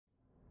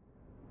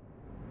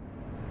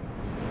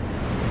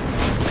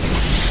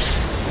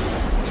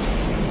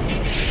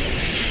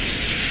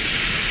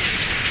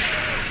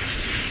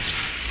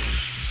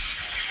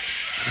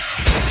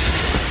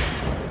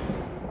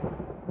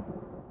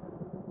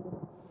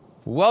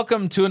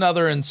Welcome to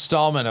another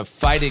installment of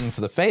Fighting for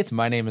the Faith.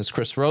 My name is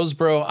Chris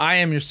Roseborough. I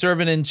am your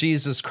servant in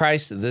Jesus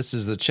Christ. This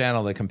is the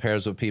channel that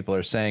compares what people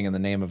are saying in the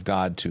name of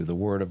God to the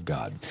Word of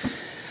God.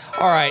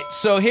 All right,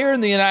 so here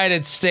in the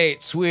United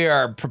States, we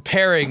are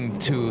preparing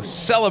to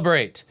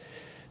celebrate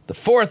the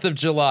 4th of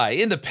July,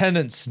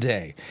 Independence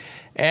Day.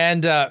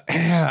 And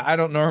I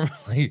don't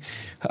normally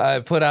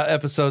put out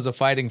episodes of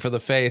Fighting for the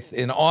Faith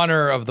in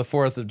honor of the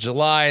 4th of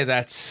July.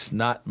 That's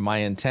not my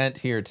intent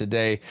here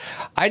today.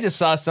 I just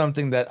saw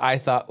something that I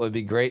thought would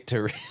be great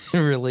to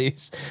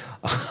release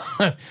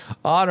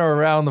on or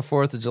around the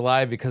 4th of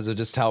July because of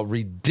just how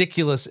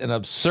ridiculous and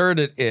absurd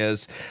it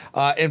is.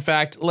 In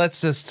fact,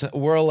 let's just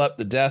whirl up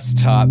the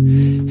desktop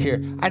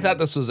here. I thought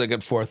this was a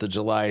good 4th of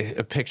July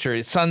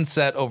picture.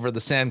 Sunset over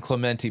the San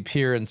Clemente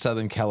Pier in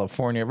Southern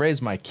California.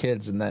 Raised my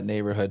kids in that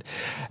neighborhood.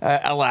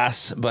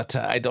 Alas, but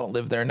I don't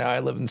live there now. I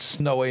live in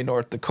snowy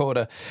North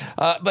Dakota.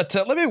 But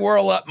let me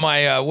whirl up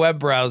my web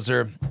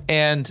browser.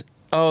 And,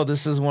 oh,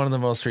 this is one of the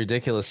most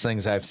ridiculous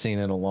things I've seen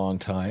in a long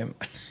time.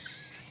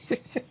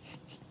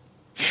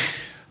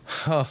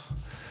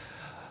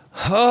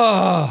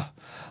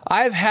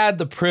 I've had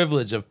the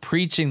privilege of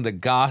preaching the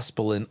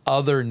gospel in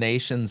other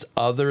nations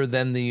other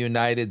than the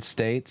United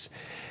States,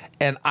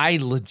 and I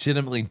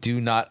legitimately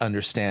do not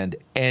understand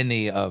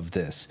any of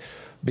this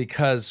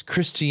because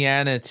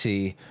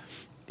Christianity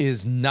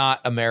is not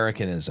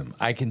Americanism.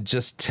 I can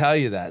just tell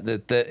you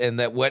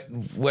that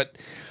what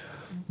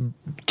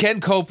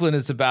Ken Copeland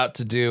is about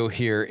to do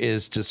here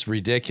is just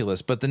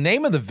ridiculous. But the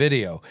name of the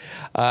video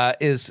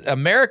is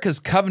America's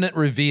Covenant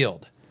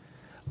Revealed.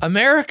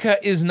 America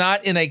is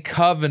not in a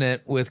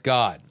covenant with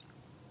God.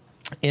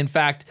 In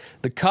fact,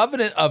 the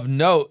covenant of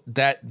note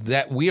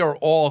that we are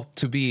all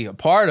to be a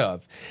part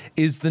of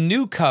is the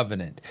new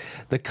covenant,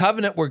 the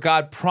covenant where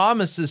God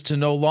promises to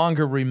no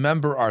longer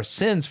remember our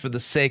sins for the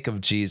sake of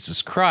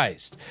Jesus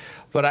Christ.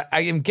 But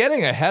I am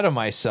getting ahead of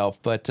myself,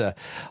 but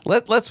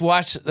let's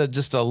watch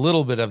just a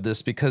little bit of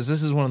this because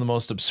this is one of the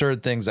most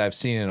absurd things I've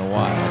seen in a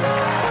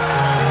while.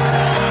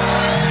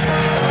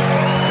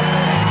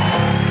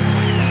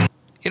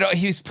 You know,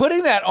 he's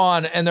putting that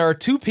on, and there are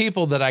two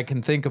people that I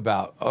can think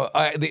about,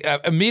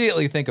 I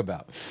immediately think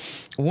about.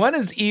 One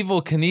is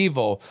Evel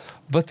Knievel,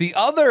 but the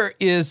other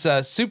is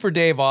Super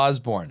Dave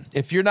Osborne.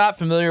 If you're not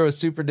familiar with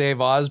Super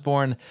Dave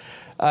Osborne,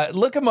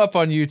 look him up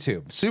on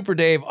YouTube. Super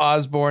Dave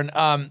Osborne.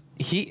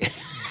 He...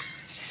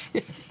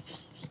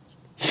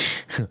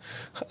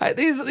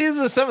 These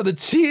are some of the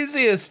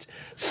cheesiest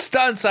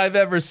stunts I've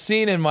ever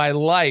seen in my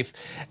life,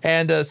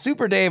 and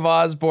Super Dave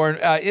Osborne,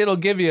 it'll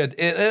give you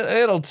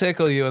it'll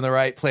tickle you in the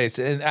right place.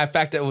 And in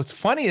fact, what's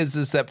funny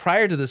is that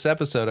prior to this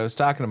episode, I was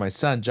talking to my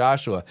son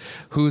Joshua,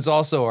 who's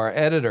also our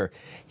editor.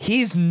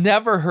 He's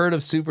never heard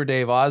of Super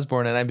Dave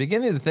Osborne, and I'm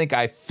beginning to think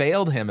I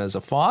failed him as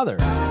a father.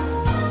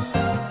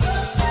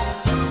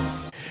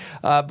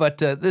 But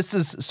this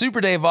is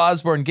Super Dave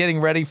Osborne getting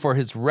ready for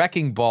his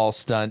wrecking ball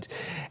stunt,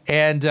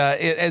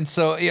 and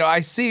so I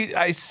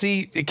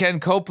see Ken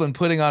Copeland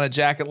putting on a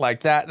jacket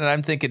like that, and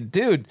I'm thinking,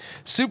 dude,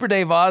 Super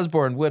Dave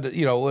Osborne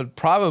would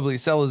probably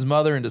sell his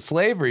mother into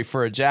slavery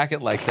for a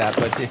jacket like that.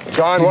 But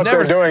John, what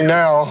they're doing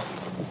now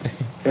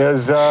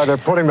is they're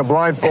putting the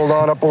blindfold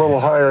on up a little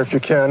higher if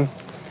you can.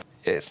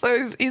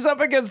 So he's up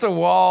against a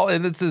wall,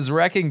 and it's his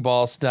wrecking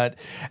ball stunt.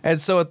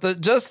 And so at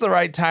just the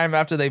right time,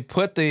 after they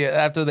put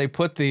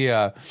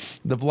the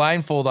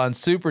blindfold on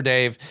Super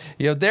Dave,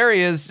 there he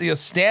is,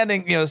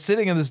 standing,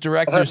 sitting in this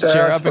director's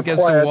chair up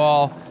against a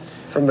wall.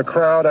 From the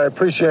crowd, I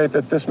appreciate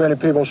that this many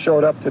people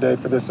showed up today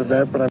for this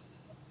event, but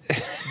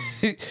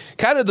I'm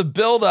kind of the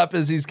build-up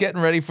as he's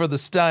getting ready for the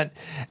stunt,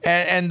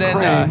 and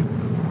then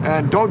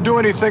and don't do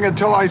anything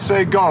until I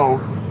say go.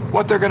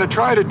 What they're going to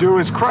try to do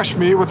is crush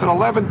me with an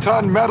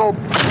 11-ton metal...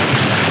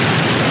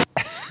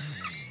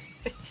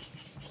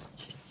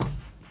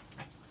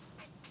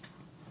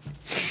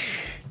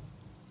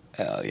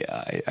 Hell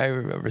yeah, I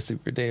remember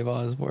Super Dave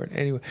Osborne.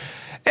 Anyway,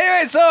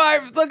 so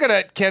I'm looking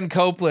at Ken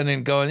Copeland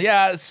and going,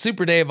 yeah, it's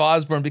Super Dave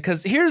Osborne,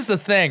 because here's the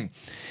thing.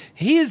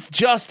 He's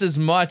just as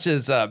much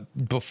as a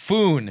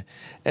buffoon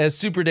as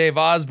Super Dave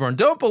Osborne.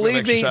 Don't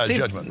believe me? Exercise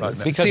judgment right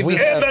now. Because in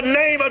the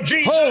name of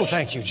Jesus. Oh,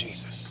 thank you,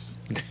 Jesus.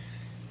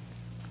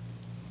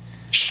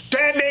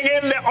 Standing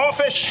in the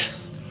office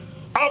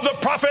of the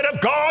prophet of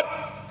God,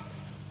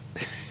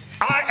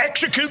 I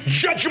execute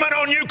judgment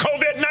on you,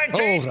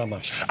 COVID-19. Oh,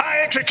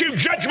 I execute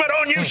judgment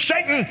on you,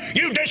 Satan,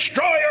 you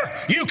destroyer,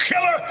 you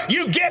killer.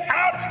 You get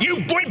out,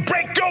 you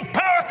break your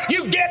power,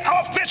 you get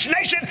off this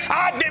nation.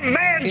 I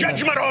demand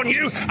judgment on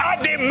you. I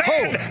demand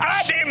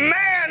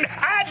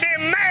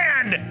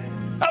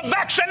a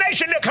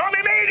vaccination to come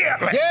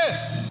immediately.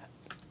 Yes.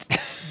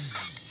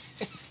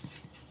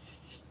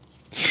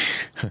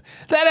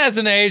 That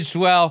hasn't aged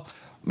well.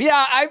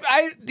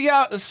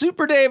 Yeah,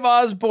 Super Dave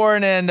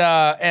Osborne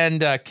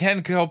and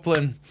Ken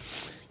Copeland.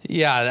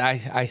 Yeah,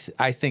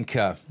 I think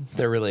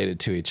they're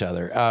related to each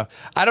other.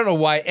 I don't know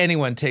why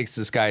anyone takes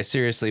this guy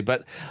seriously,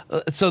 but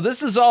so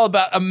this is all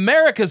about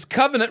America's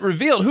covenant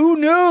revealed. Who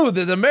knew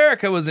that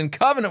America was in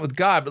covenant with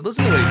God? But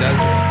listen to what he does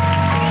here.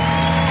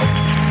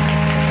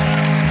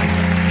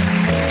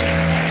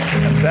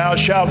 Thou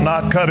shalt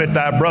not covet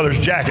thy brother's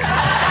jacket.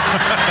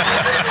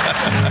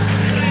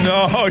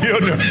 No,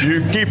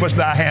 you keep us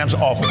thy hands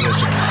off of this.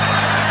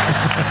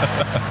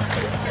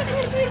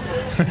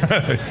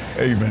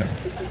 Amen.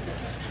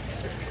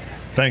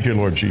 Thank you,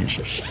 Lord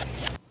Jesus.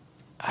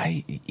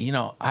 I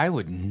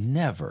would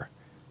never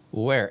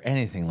wear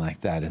anything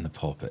like that in the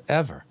pulpit,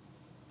 ever.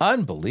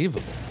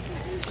 Unbelievable.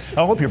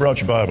 I hope you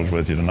brought your Bibles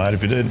with you tonight.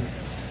 If you did,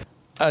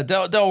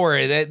 don't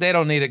worry. They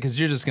don't need it because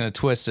you're just going to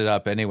twist it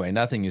up anyway.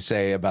 Nothing you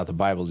say about the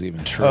Bible is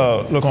even true.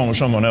 Look on with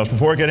someone else.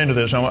 Before I get into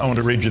this, I want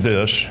to read you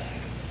this.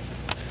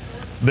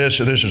 This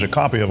is a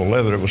copy of a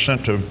letter that was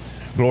sent to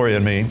Gloria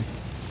and me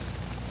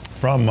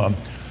from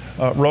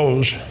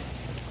Rose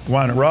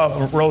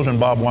and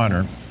Bob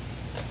Weiner.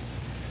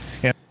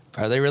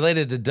 Are they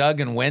related to Doug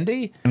and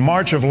Wendy? In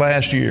March of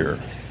last year.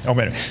 Oh,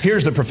 wait.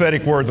 Here's the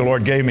prophetic word the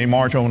Lord gave me,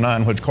 March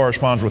 09, which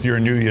corresponds with your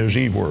New Year's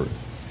Eve word.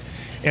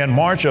 In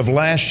March of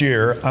last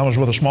year, I was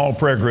with a small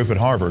prayer group at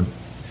Harvard.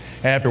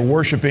 After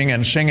worshiping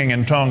and singing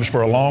in tongues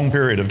for a long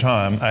period of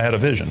time, I had a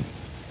vision.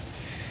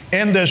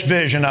 In this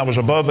vision, I was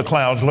above the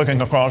clouds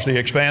looking across the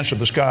expanse of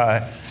the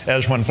sky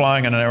as when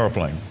flying in an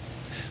airplane.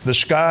 The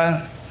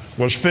sky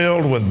was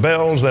filled with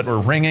bells that were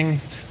ringing.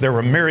 There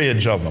were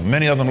myriads of them.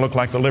 Many of them looked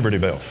like the Liberty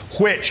Bell,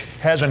 which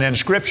has an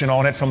inscription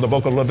on it from the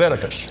book of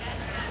Leviticus.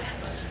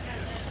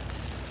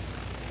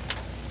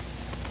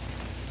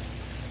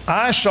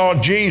 I saw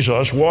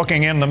Jesus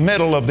walking in the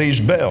middle of these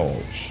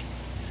bells.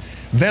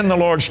 Then the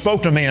Lord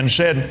spoke to me and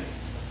said,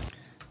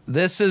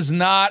 "This is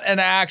not an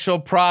actual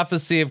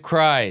prophecy of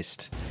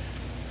Christ."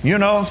 You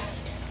know,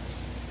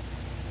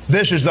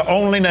 this is the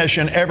only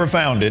nation ever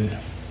founded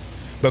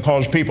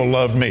because people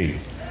loved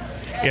me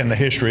in the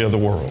history of the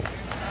world.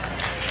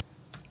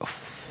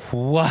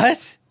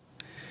 What?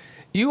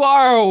 You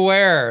are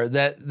aware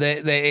that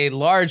a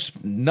large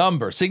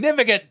number,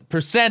 significant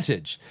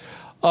percentage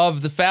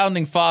of the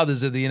founding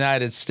fathers of the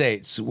United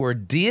States were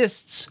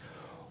deists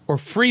or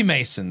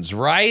Freemasons,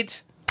 right?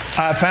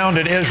 I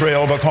founded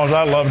Israel because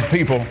I loved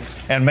people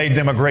and made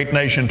them a great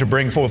nation to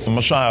bring forth the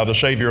Messiah, the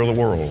Savior of the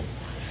world.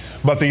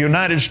 But the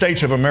United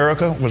States of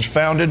America was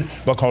founded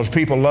because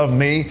people loved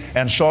me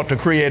and sought to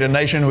create a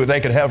nation where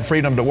they could have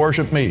freedom to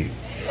worship me.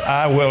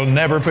 I will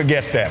never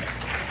forget that.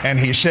 And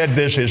he said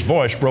this, his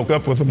voice broke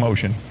up with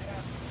emotion.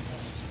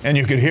 And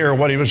you could hear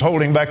what he was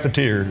holding back the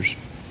tears.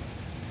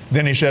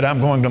 Then he said, I'm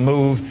going to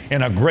move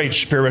in a great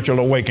spiritual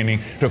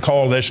awakening to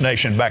call this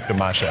nation back to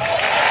myself.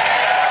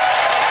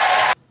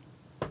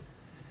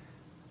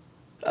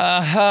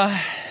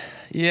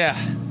 Yeah.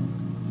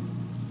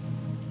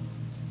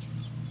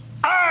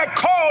 I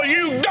call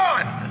you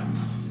done.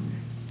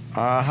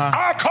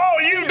 I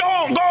call you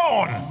gone.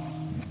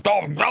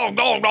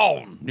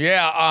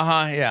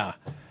 Yeah.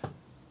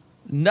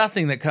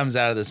 Nothing that comes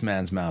out of this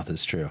man's mouth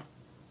is true.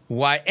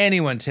 Why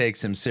anyone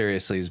takes him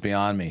seriously is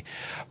beyond me.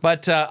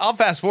 But I'll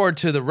fast forward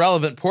to the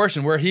relevant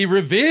portion where he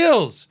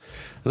reveals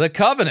the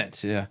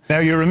covenant. Yeah. Now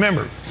you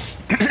remember,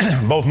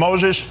 both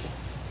Moses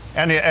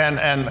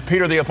and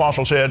Peter the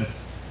Apostle said,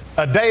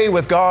 a day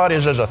with God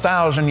is as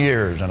 1,000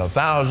 years, and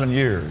 1,000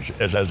 years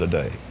is as a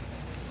day.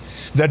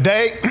 The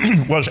day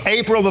was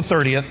April the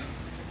 30th,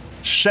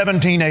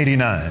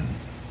 1789.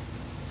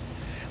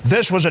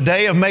 This was a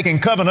day of making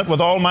covenant with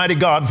Almighty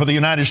God for the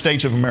United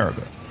States of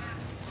America.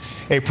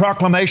 A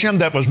proclamation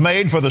that was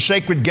made for the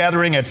sacred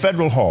gathering at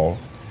Federal Hall.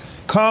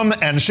 Come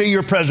and see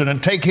your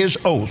president take his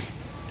oath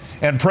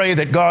and pray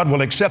that God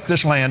will accept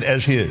this land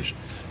as his.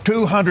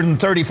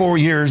 234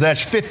 years,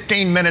 that's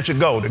 15 minutes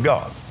ago to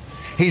God.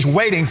 He's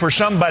waiting for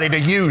somebody to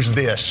use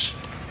this.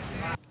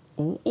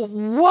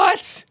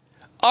 What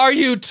are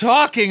you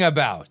talking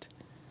about?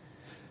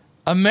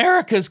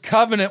 America's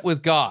covenant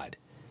with God.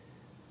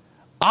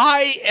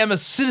 I am a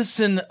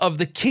citizen of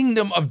the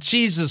kingdom of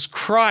Jesus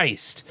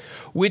Christ,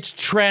 which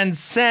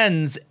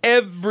transcends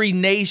every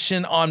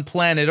nation on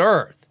planet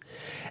Earth.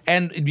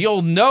 And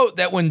you'll note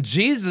that when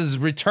Jesus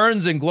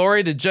returns in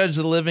glory to judge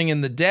the living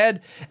and the dead,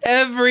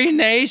 every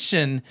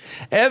nation,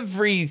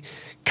 every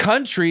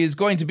country is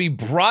going to be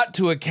brought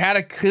to a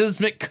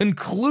cataclysmic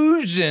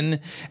conclusion,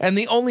 and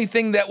the only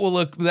thing that will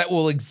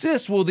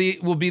exist will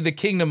be the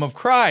kingdom of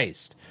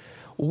Christ.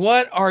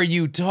 What are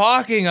you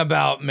talking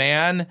about,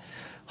 man?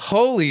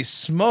 Holy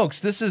smokes,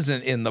 this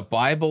isn't in the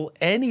Bible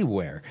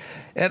anywhere.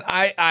 And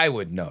I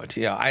would note,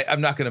 I'm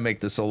not going to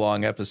make this a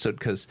long episode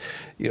because,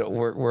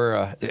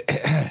 we're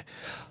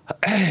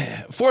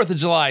 4th of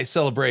July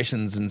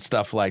celebrations and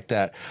stuff like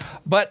that.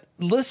 But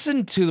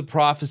listen to the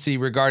prophecy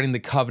regarding the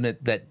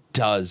covenant that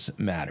does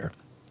matter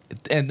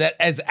and that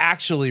is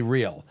actually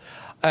real.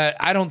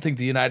 I don't think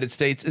the United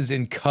States is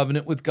in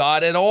covenant with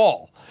God at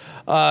all.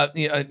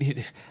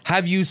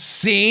 Have you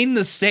seen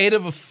the state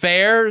of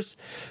affairs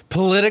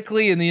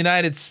politically in the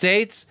United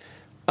States?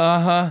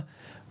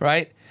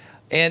 Right?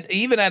 And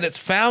even at its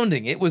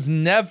founding, it was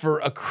never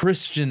a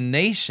Christian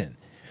nation.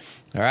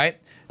 All right?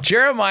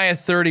 Jeremiah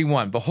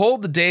 31,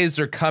 behold, the days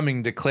are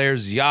coming,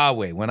 declares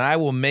Yahweh, when I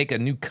will make a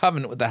new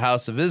covenant with the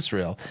house of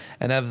Israel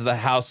and of the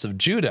house of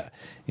Judah.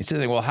 You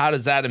say, well, how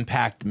does that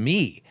impact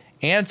me?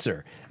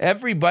 Answer: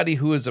 everybody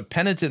who is a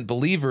penitent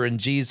believer in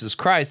Jesus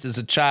Christ is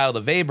a child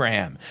of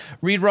Abraham.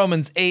 Read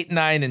Romans 8,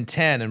 9, and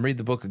 10, and read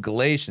the book of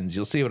Galatians.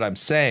 You'll see what I'm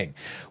saying.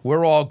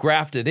 We're all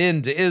grafted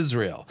into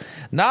Israel.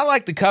 Not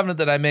like the covenant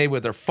that I made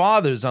with their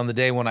fathers on the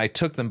day when I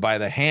took them by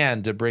the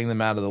hand to bring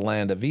them out of the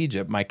land of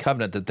Egypt, my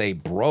covenant that they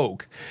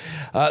broke,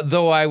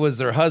 though I was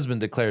their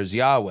husband, declares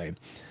Yahweh.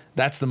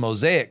 That's the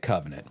Mosaic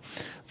covenant.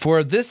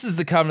 For this is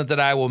the covenant that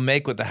I will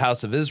make with the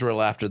house of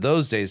Israel after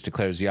those days,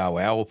 declares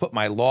Yahweh. I will put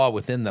my law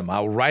within them. I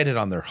will write it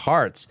on their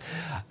hearts.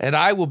 And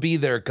I will be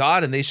their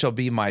God, and they shall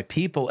be my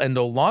people. And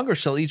no longer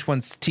shall each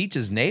one teach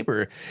his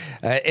neighbor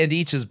and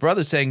each his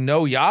brother, saying,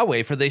 Know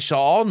Yahweh, for they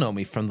shall all know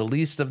me, from the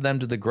least of them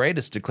to the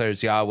greatest,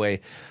 declares Yahweh.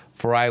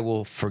 For I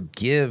will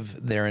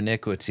forgive their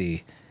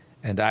iniquity,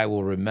 and I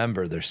will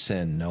remember their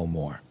sin no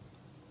more.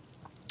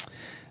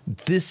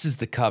 This is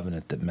the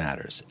covenant that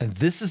matters. And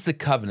this is the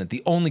covenant,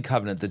 the only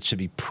covenant that should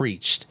be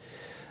preached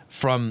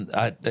from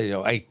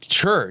a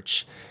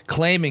church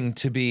claiming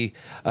to be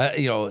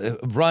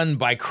run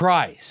by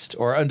Christ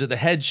or under the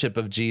headship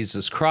of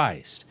Jesus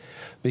Christ.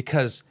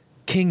 Because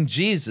King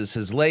Jesus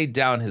has laid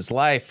down his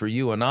life for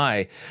you and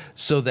I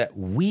so that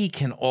we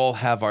can all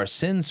have our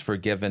sins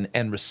forgiven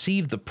and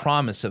receive the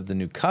promise of the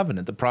new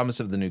covenant. The promise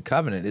of the new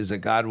covenant is that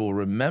God will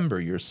remember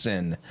your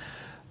sin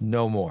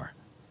no more.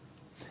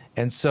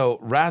 And so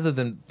rather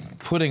than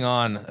putting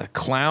on a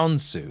clown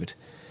suit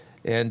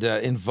and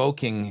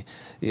invoking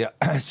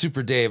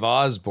Super Dave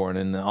Osborne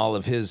and all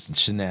of his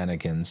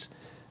shenanigans,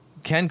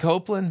 Ken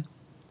Copeland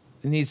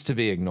needs to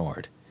be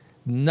ignored.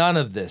 None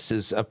of this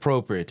is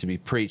appropriate to be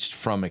preached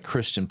from a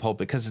Christian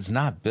pulpit because it's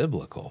not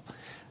biblical.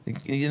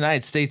 The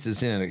United States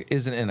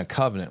isn't in a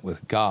covenant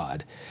with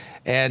God.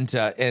 And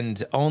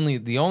the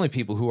only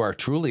people who are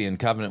truly in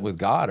covenant with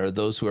God are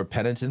those who are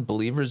penitent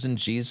believers in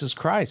Jesus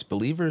Christ,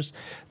 believers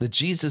that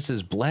Jesus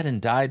has bled and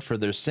died for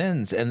their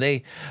sins, and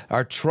they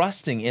are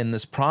trusting in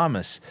this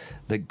promise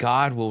that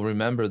God will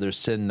remember their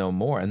sin no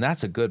more. And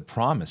that's a good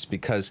promise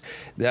because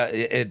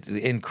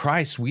in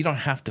Christ, we don't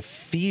have to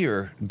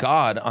fear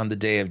God on the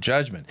day of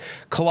judgment.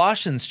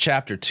 Colossians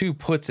chapter 2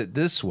 puts it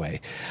this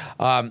way.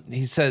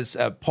 He says,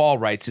 Paul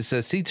writes, he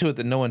says, see to it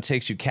that no one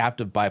takes you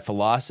captive by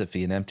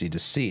philosophy and empty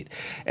deceit.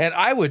 And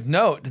I would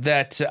note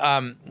that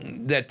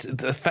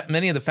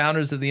many of the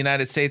founders of the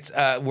United States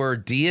were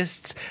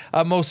deists.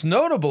 Most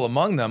notable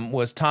among them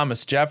was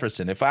Thomas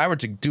Jefferson. If I were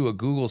to do a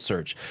Google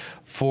search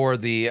for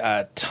the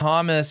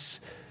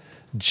Thomas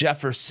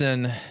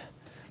Jefferson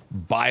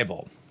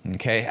Bible,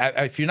 okay,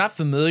 if you're not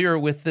familiar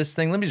with this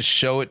thing, let me just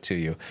show it to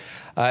you.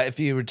 If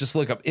you would just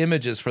look up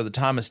images for the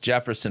Thomas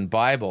Jefferson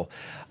Bible,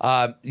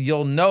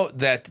 you'll note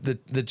that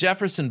the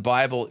Jefferson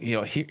Bible,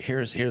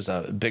 here's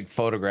a big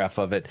photograph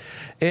of it.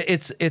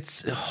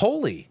 It's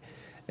holy.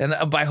 And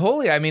by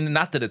holy, I mean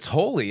not that it's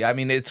holy. I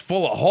mean it's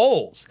full of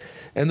holes.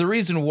 And the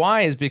reason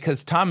why is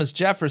because Thomas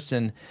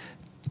Jefferson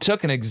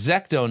took an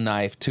X-Acto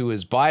knife to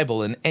his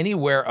Bible, and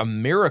anywhere a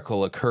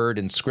miracle occurred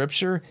in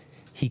Scripture,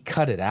 he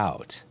cut it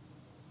out.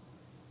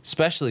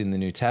 Especially in the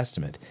New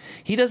Testament.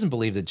 He doesn't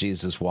believe that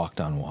Jesus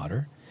walked on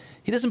water.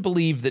 He doesn't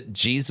believe that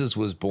Jesus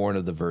was born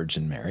of the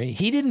Virgin Mary.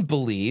 He didn't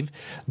believe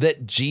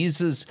that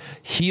Jesus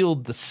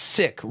healed the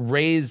sick,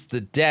 raised the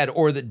dead,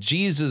 or that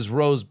Jesus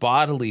rose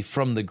bodily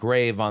from the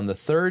grave on the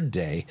third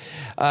day.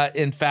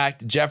 In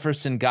fact,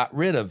 Jefferson got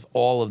rid of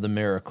all of the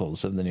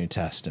miracles of the New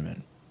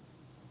Testament.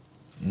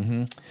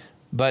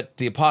 But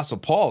the Apostle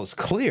Paul is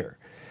clear.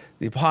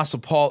 The Apostle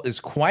Paul is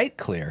quite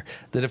clear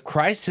that if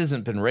Christ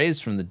hasn't been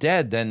raised from the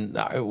dead, then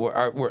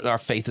our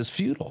faith is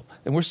futile,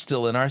 and we're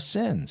still in our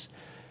sins.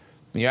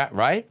 Yeah,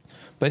 right?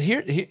 But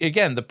here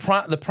again, the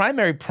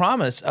primary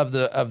promise of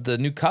the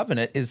new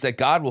covenant is that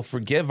God will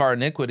forgive our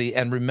iniquity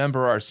and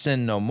remember our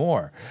sin no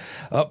more.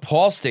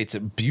 Paul states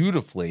it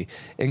beautifully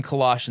in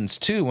Colossians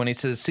 2 when he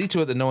says, see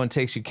to it that no one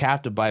takes you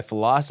captive by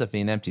philosophy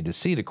and empty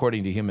deceit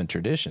according to human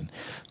tradition,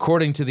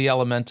 according to the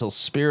elemental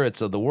spirits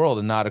of the world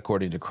and not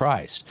according to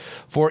Christ.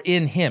 For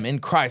in him, in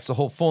Christ, the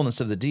whole fullness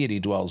of the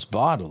deity dwells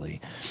bodily.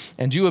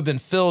 And you have been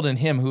filled in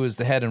him who is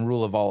the head and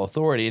rule of all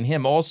authority. In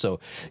him also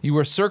you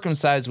were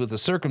circumcised with the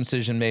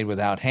circumcision made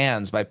without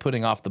hands by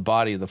putting off the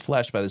body of the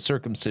flesh by the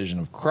circumcision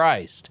of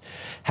Christ,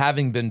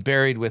 having been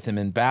buried with him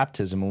in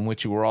baptism, in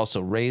which you were also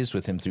raised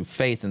with him through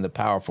faith in the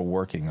powerful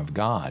working of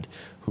God,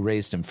 who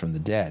raised him from the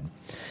dead.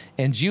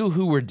 And you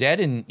who were dead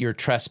in your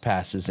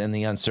trespasses and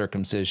the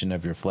uncircumcision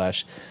of your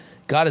flesh,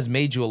 God has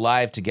made you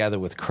alive together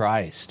with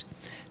Christ,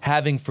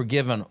 having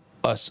forgiven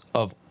us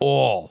of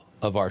all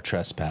of our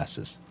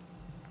trespasses.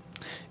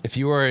 If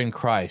you are in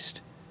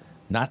Christ,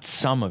 not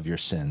some of your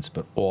sins,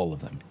 but all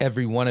of them.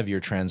 Every one of your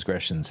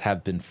transgressions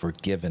have been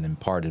forgiven and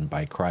pardoned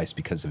by Christ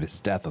because of his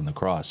death on the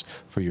cross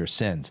for your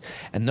sins.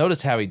 And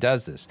notice how he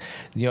does this.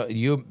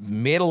 You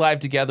made alive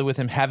together with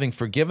him, having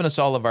forgiven us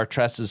all of our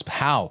trespasses.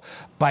 How?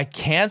 By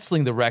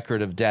canceling the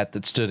record of debt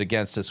that stood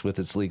against us with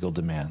its legal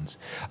demands.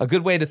 A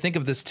good way to think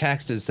of this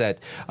text is that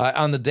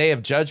on the day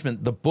of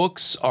judgment, the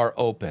books are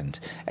opened.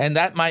 And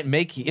that might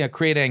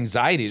create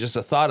anxiety, just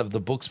a thought of the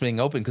books being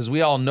opened, because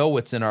we all know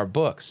what's in our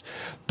books.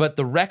 But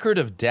the record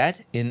of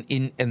debt in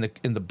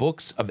the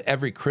books of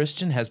every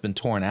Christian has been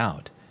torn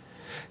out.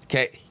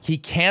 Okay, he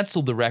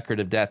canceled the record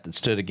of debt that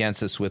stood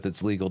against us with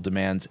its legal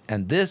demands,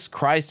 and this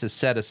Christ has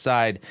set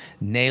aside,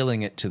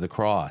 nailing it to the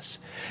cross.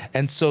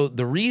 And so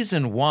the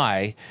reason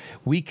why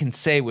we can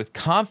say with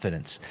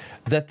confidence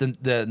that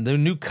the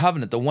new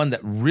covenant, the one that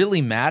really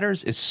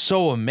matters, is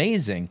so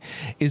amazing,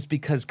 is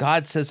because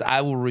God says, I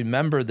will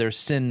remember their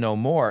sin no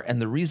more.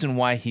 And the reason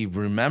why he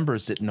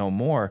remembers it no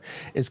more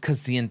is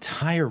because the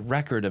entire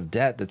record of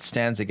debt that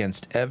stands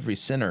against every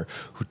sinner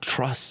who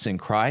trusts in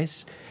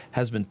Christ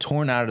has been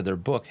torn out of their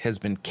book, has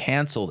been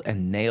canceled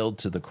and nailed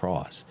to the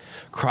cross.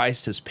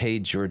 Christ has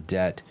paid your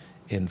debt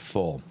in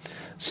full.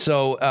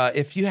 So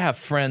if you have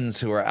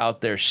friends who are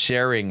out there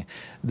sharing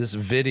this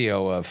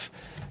video of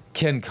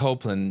Ken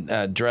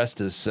Copeland dressed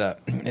as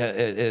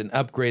an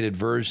upgraded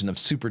version of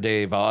Super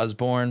Dave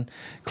Osborne,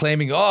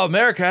 claiming, oh,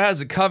 America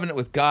has a covenant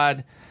with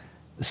God,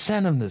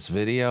 send them this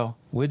video,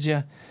 would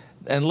you?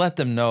 And let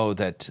them know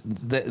that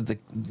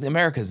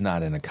America is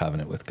not in a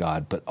covenant with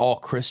God, but all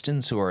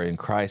Christians who are in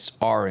Christ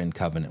are in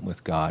covenant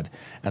with God.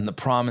 And the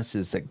promise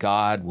is that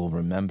God will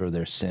remember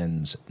their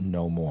sins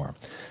no more.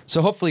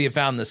 So hopefully you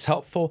found this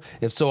helpful.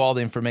 If so, all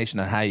the information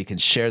on how you can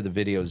share the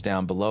videos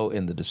down below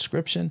in the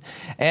description.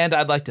 And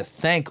I'd like to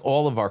thank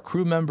all of our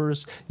crew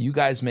members. You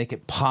guys make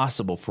it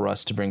possible for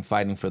us to bring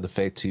Fighting for the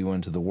Faith to you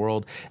into the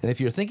world. And if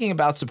you're thinking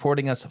about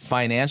supporting us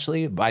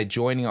financially by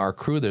joining our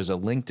crew, there's a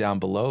link down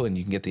below and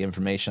you can get the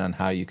information on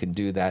how you can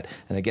do that.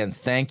 And again,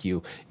 thank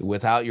you.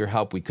 Without your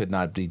help, we could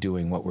not be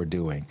doing what we're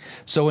doing.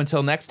 So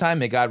until next time,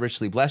 may God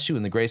richly bless you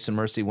in the grace and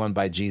mercy won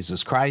by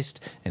Jesus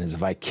Christ and his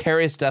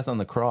vicarious death on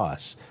the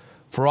cross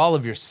for all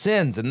of your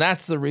sins. And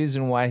that's the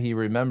reason why he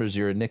remembers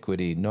your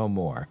iniquity no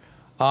more.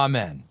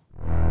 Amen.